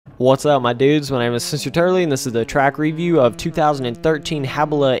What's up, my dudes? My name is Sister Turley, and this is the track review of 2013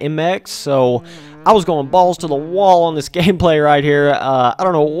 Habla Mx. So, I was going balls to the wall on this gameplay right here. I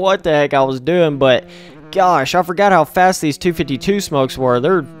don't know what the heck I was doing, but gosh, I forgot how fast these 252 smokes were.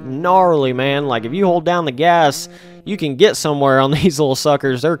 They're gnarly, man. Like, if you hold down the gas, you can get somewhere on these little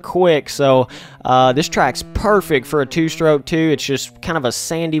suckers. They're quick. So this track's perfect for a two-stroke too. It's just kind of a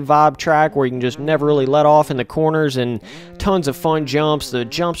sandy vibe track where you can just never really let off in the corners, and tons of fun jumps. The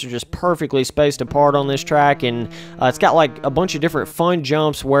jumps are just perfectly spaced apart on this track, and it's got like a bunch of different fun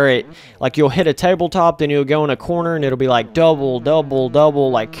jumps where it, like, you'll hit a tabletop, then you'll go in a corner and it'll be like double, double,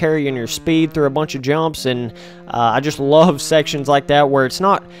 double, like carrying your speed through a bunch of jumps. And I just love sections like that where it's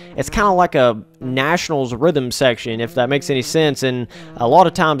kind of like a Nationals rhythm section, if that makes any sense. And a lot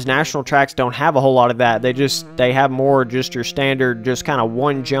of times national tracks don't have a whole lot of that. They have more just your standard, just kind of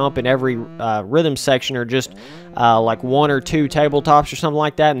one jump in every rhythm section, or just like one or two tabletops or something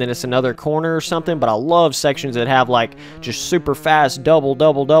like that, and then it's another corner or something. But I love sections that have like just super fast double,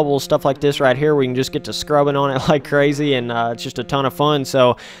 double, double stuff like this right here, where you can just get to scrubbing on it like crazy, and it's just a ton of fun.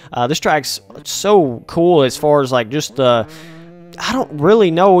 So this track's so cool as far as like just the, I don't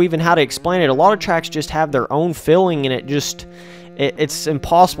really know even how to explain it. A lot of tracks just have their own feeling, and it's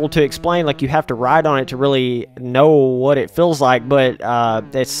impossible to explain. Like, you have to ride on it to really know what it feels like. But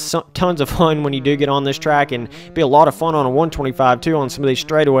it's tons of fun when you do get on this track, and it'd be a lot of fun on a 125 too. On some of these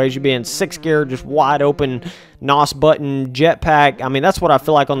straightaways, you'd be in 6th gear, just wide open NOS button jetpack. I mean, that's what I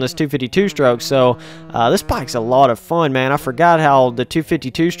feel like on this 252 stroke. So this bike's a lot of fun, man. I forgot how the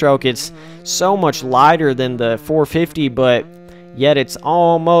 252 stroke, it's so much lighter than the 450, but yet it's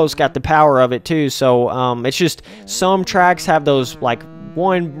almost got the power of it too. So it's just, some tracks have those, like,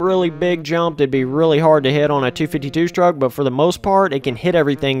 one really big jump that'd be really hard to hit on a 252 stroke, but for the most part it can hit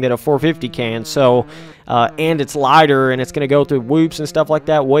everything that a 450 can. So and it's lighter, and it's going to go through whoops and stuff like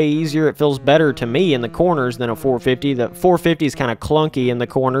that way easier. It feels better to me in the corners than a 450. The 450 is kind of clunky in the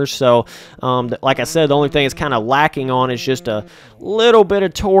corners. So like I said, the only thing it's kind of lacking on is just a little bit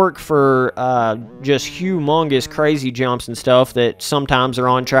of torque for just humongous crazy jumps and stuff that sometimes are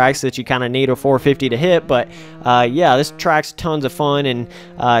on tracks that you kind of need a 450 to hit. But yeah, this track's tons of fun, and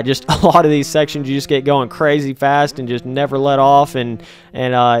just a lot of these sections you just get going crazy fast and just never let off. And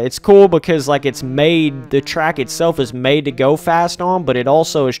it's cool because, like, the track itself is made to go fast on, but it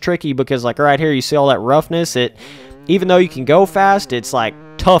also is tricky because, like, right here you see all that roughness. Even though you can go fast, it's like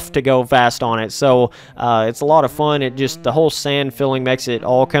tough to go fast on it. So it's a lot of fun. It just, the whole sand filling makes it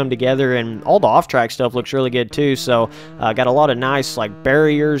all come together, and all the off-track stuff looks really good too. So got a lot of nice, like,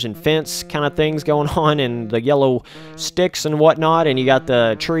 barriers and fence kind of things going on, and the yellow sticks and whatnot, and you got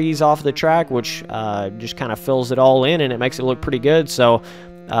the trees off the track, which just kind of fills it all in, and it makes it look pretty good. So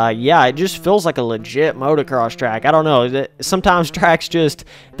yeah, it just feels like a legit motocross track. I don't know. Sometimes tracks just,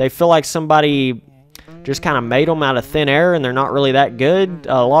 they feel like somebody just kind of made them out of thin air, and they're not really that good.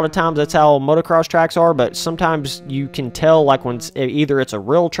 A lot of times that's how motocross tracks are, but sometimes you can tell, like, when either it's a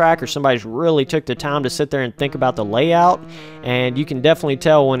real track or somebody's really took the time to sit there and think about the layout, and you can definitely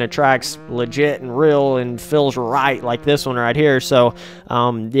tell when a track's legit and real and feels right, like this one right here. So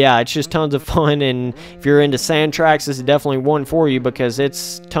yeah, it's just tons of fun, and if you're into sand tracks, this is definitely one for you because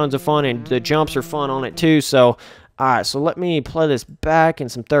it's tons of fun, and the jumps are fun on it too. So alright, so let me play this back in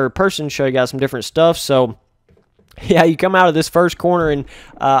some third person, show you guys some different stuff. So yeah, you come out of this first corner, and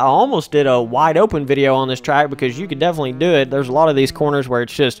I almost did a wide open video on this track because you could definitely do it. There's a lot of these corners where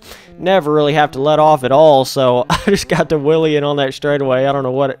it's just never really have to let off at all. So I just got to wheelie on that straightaway. I don't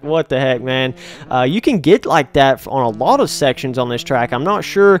know what the heck, man. You can get like that on a lot of sections on this track. I'm not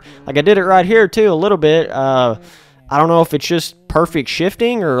sure. Like, I did it right here too a little bit. I don't know if it's just perfect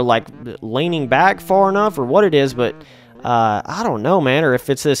shifting or like leaning back far enough or what it is, but I don't know, man, or if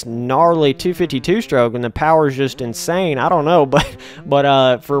it's this gnarly 252 stroke and the power is just insane. I don't know,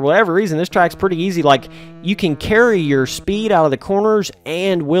 but for whatever reason, this track's pretty easy. Like, you can carry your speed out of the corners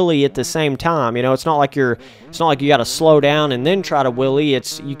and wheelie at the same time. You know, it's not like you got to slow down and then try to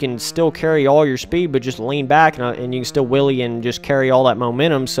wheelie. You can still carry all your speed, but just lean back, and you can still wheelie and just carry all that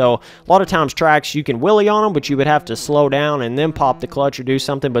momentum. So a lot of times tracks, you can wheelie on them, but you would have to slow down and then pop the clutch or do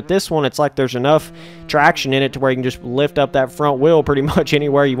something. But this one, it's like there's enough traction in it to where you can just lift up that front wheel pretty much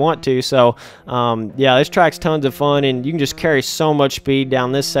anywhere you want to. So yeah, this track's tons of fun, and you can just carry so much speed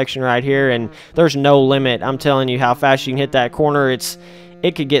down this section right here, and there's no limit. I'm telling you how fast you can hit that corner.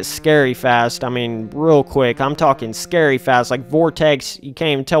 It could get scary fast. I mean, real quick. I'm talking scary fast. Like vortex, you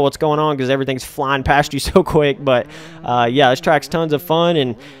can't even tell what's going on because everything's flying past you so quick. But yeah, this track's tons of fun,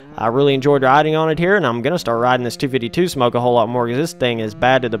 and I really enjoyed riding on it here, and I'm going to start riding this 252 smoke a whole lot more because this thing is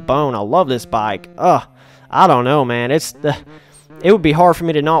bad to the bone. I love this bike. Ugh, I don't know, man. it would be hard for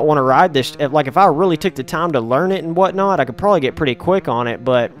me to not want to ride this. Like, if I really took the time to learn it and whatnot, I could probably get pretty quick on it,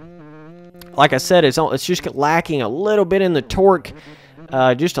 but like I said, it's just lacking a little bit in the torque.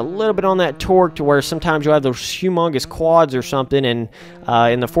 Just a little bit on that torque to where sometimes you'll have those humongous quads or something, and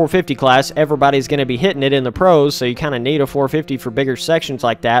in the 450 class, everybody's going to be hitting it in the pros, so you kind of need a 450 for bigger sections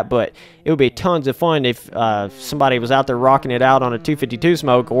like that, but it would be tons of fun if somebody was out there rocking it out on a 252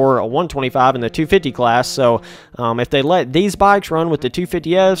 smoke or a 125 in the 250 class. So if they let these bikes run with the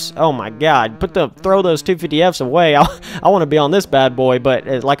 250Fs, oh my god, throw those 250Fs away. I want to be on this bad boy, but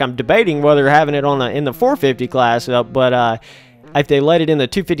like, I'm debating whether having it on in the 450 class, but if they let it in the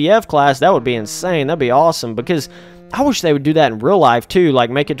 250F class, that would be insane. That'd be awesome, because I wish they would do that in real life too, like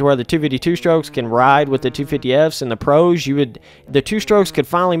make it to where the 252 strokes can ride with the 250Fs and the pros. The two strokes could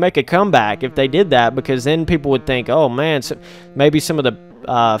finally make a comeback if they did that, because then people would think, oh man, so maybe some of the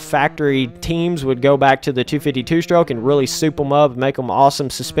factory teams would go back to the 252 stroke and really soup them up, make them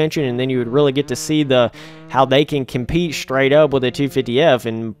awesome suspension, and then you would really get to see how they can compete straight up with a 250F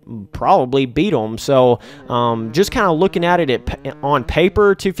and probably beat them. So just kind of looking at it on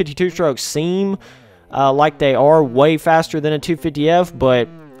paper, 252 strokes seem like they are way faster than a 250F, but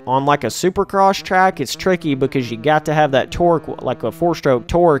on like a supercross track, it's tricky because you got to have that torque, like a 4-stroke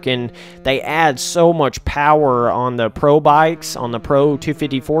torque, and they add so much power on the pro bikes, on the pro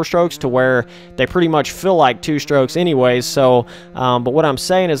 254 strokes, to where they pretty much feel like 2 strokes anyways. So but what I'm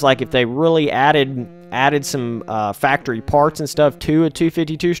saying is, like, if they really added some factory parts and stuff to a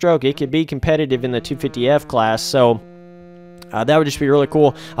 252 stroke, it could be competitive in the 250F class. So that would just be really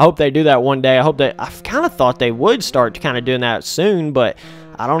cool. I hope they do that one day. I've kind of thought they would start kind of doing that soon, but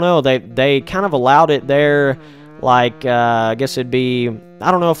I don't know. They kind of allowed it there. Like, I guess it'd be, I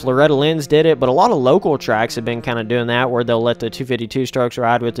don't know if Loretta Lynn's did it, but a lot of local tracks have been kind of doing that, where they'll let the 252 strokes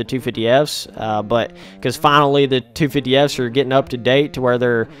ride with the 250Fs. But because finally the 250Fs are getting up to date to where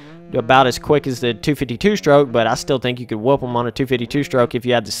they're about as quick as the 252 stroke, but I still think you could whoop them on a 252 stroke if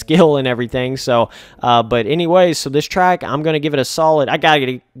you had the skill and everything. So but anyways, so this track, I'm gonna give it a solid, I'm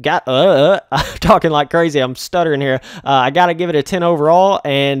talking like crazy, I'm stuttering here. I gotta give it a 10 overall,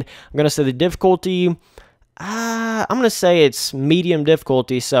 and I'm gonna say the difficulty, I'm gonna say it's medium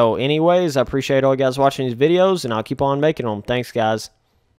difficulty. So anyways, I appreciate all you guys watching these videos, and I'll keep on making them. Thanks, guys.